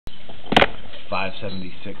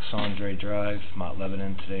576 Andre Drive, Mott,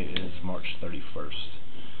 Lebanon. Today is March 31st.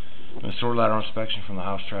 A sewer lateral inspection from the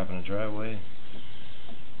house trap in the driveway.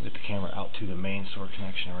 We get the camera out to the main sewer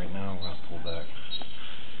connection right now. We're going to pull back.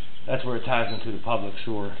 That's where it ties into the public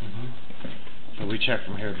sewer. So we check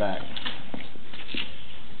from here back.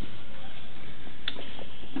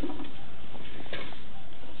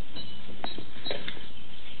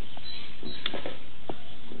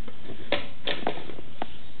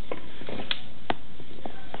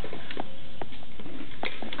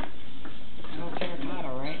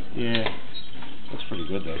 Yeah, looks pretty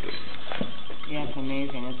good though. Yeah, it's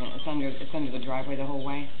amazing, isn't it? It's under the driveway the whole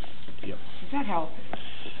way. Yep. Does that help?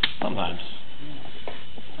 Sometimes. Yeah.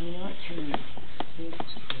 I mean, there aren't too big.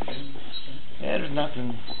 Yeah, there's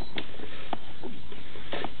nothing.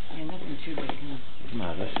 Yeah, nothing too big.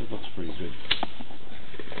 No, this looks pretty good.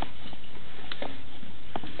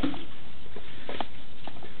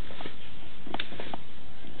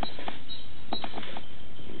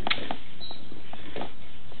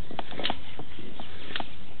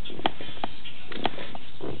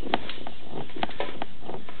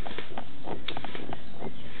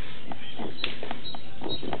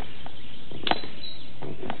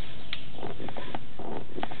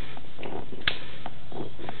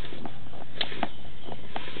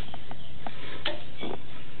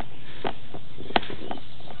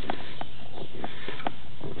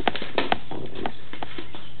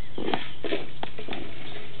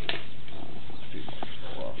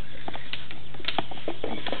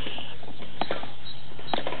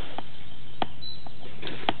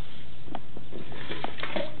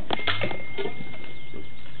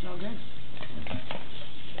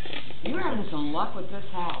 You're having some luck with this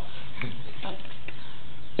house.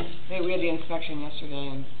 Hey, we had the inspection yesterday,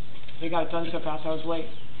 and they got it done so fast I was late.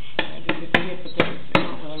 I didn't get to see it, but they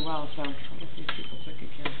went really well, so I guess these people took good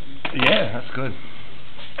care of them. Yeah, that's good.